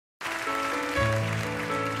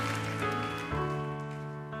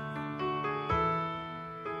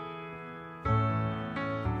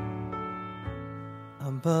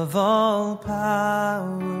above all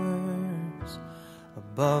powers,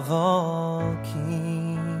 above all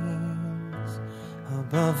kings,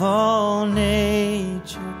 above all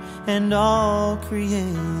nature and all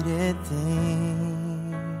created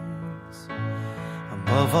things,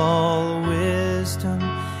 above all wisdom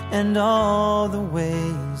and all the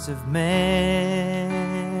ways of man.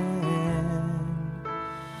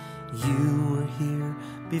 You were here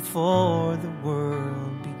before the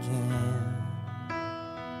world began.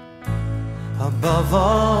 Above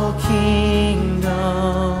all kingdoms,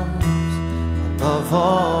 above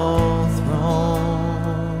all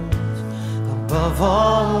thrones, above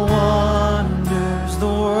all wonders the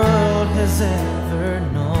world has ever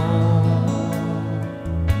known,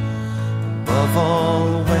 above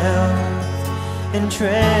all wealth and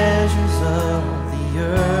treasures of the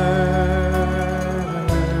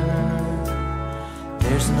earth,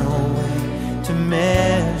 there's no way to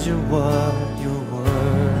measure what you're worth.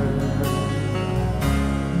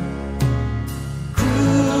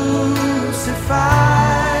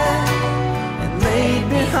 Crucified and laid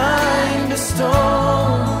behind a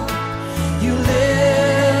stone, you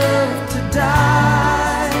lived to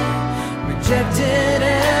die, rejected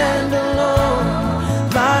and alone,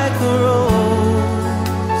 like a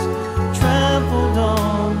rose trampled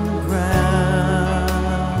on the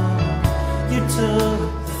ground. You took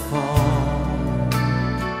the fall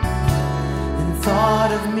and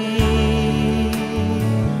thought of me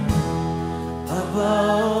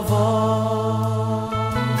above all.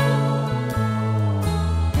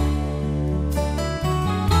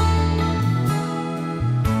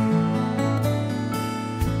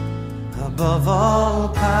 Above all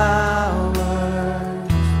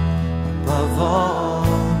powers, above all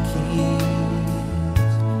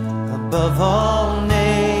kings, above all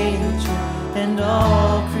nature and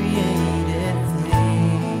all created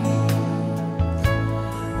things,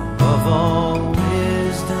 above all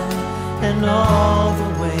wisdom and all the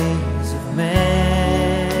ways of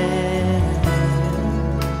man.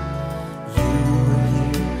 You were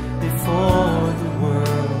here before the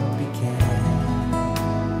world began.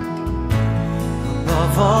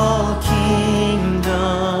 Above all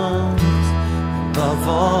kingdoms, above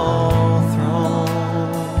all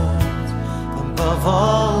thrones, above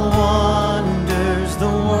all wonders the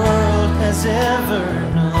world has ever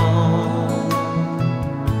known,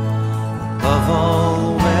 above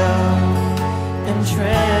all wealth and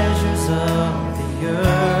treasures of the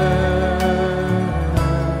earth,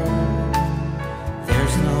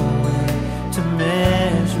 there's no way to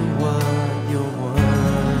measure what you're worth.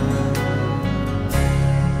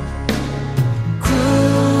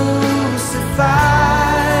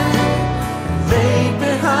 Crucified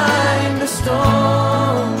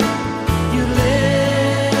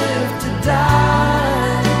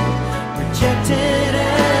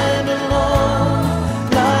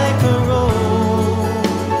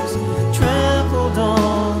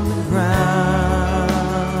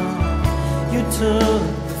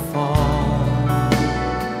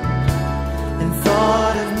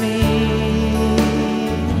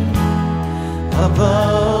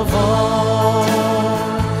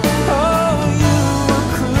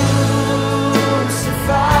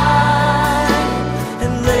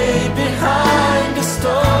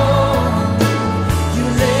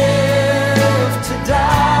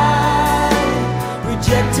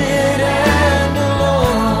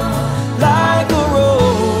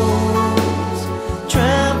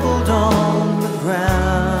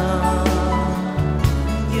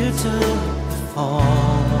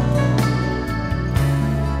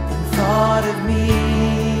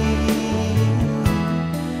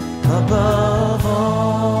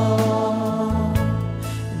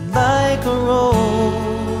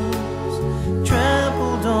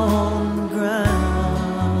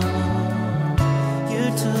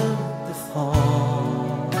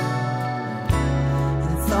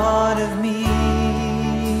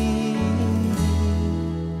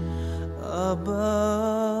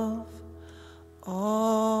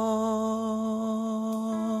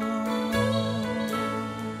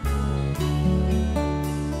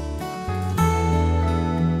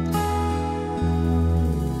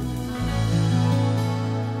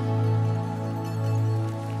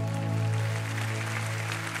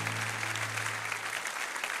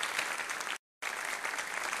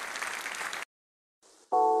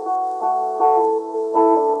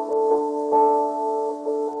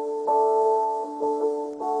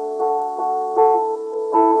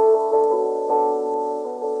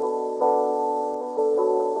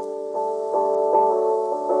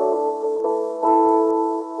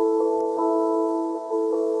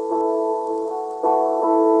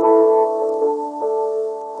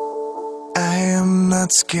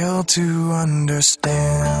skill to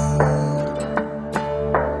understand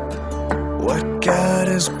what God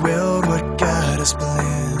has willed, what God has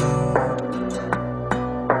planned.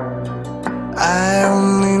 I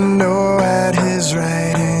only know at His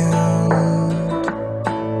right hand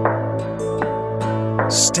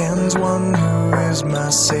stands one who is my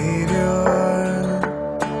Savior.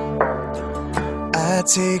 I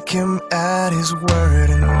take Him at His word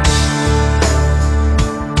and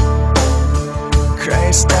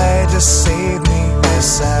Christ died to save me,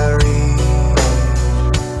 this I read.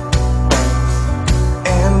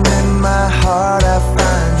 And in my heart I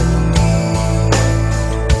find a need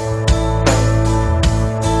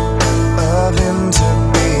of Him to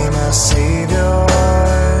be my Savior,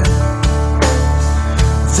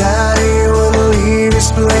 that He would leave His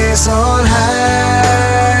place on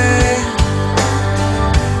high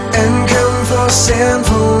and come for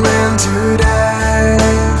sinful men to die.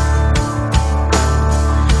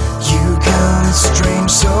 Strange,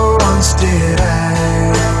 so once did I,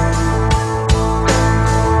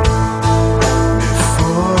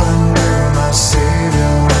 before I knew my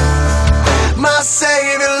Savior. My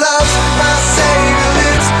Savior loves, my Savior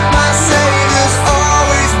lives, my Savior's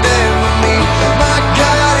always there for me. My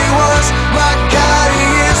God He was, my God He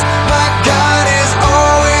is, my God is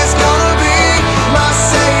always gonna be. My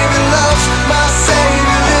Savior loves, my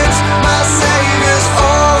Savior lives, my Savior's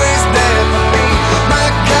always there for me. My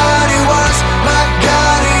God He was, my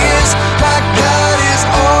God He is, my God is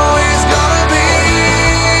always gonna be.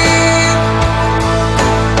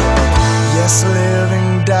 Yes,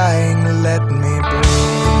 living, dying, let me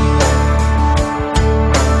breathe.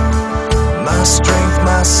 My strength,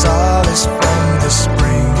 my solace from the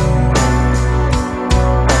spring,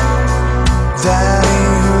 that He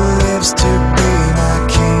who lives to be my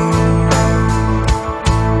King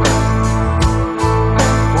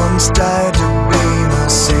once died to be my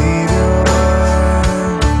Savior,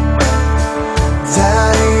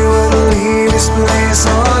 that He would leave His place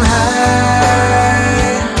on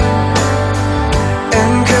high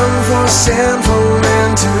and come for sinful men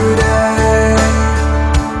to die.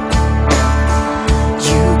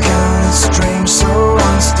 You counted strange, so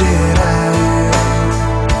once did I,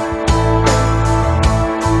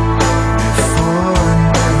 before I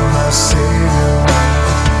knew my Savior.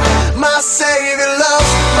 My Savior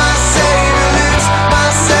loves, my Savior lives, my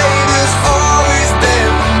Savior's always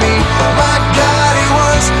there for me. My God He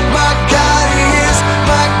was, my God He is,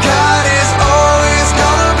 my God is always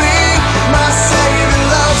gonna be. My Savior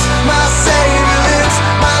loves, my Savior lives,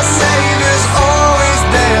 my Savior's always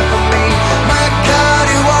there for me. My God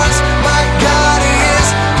He was, my God He is,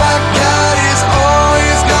 my God is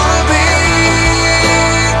always gonna be.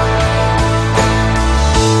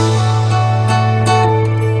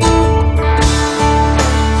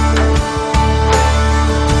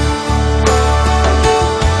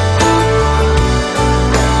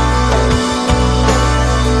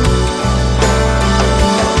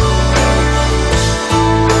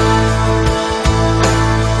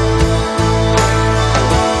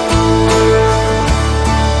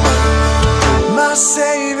 My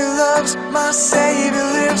Savior loves, my Savior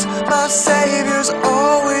lives, my Savior's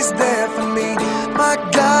always there for me. My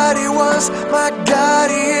God He was, my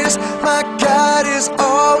God He is, my God is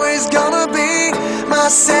always gonna be. My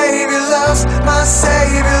Savior loves, my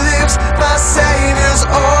Savior lives, my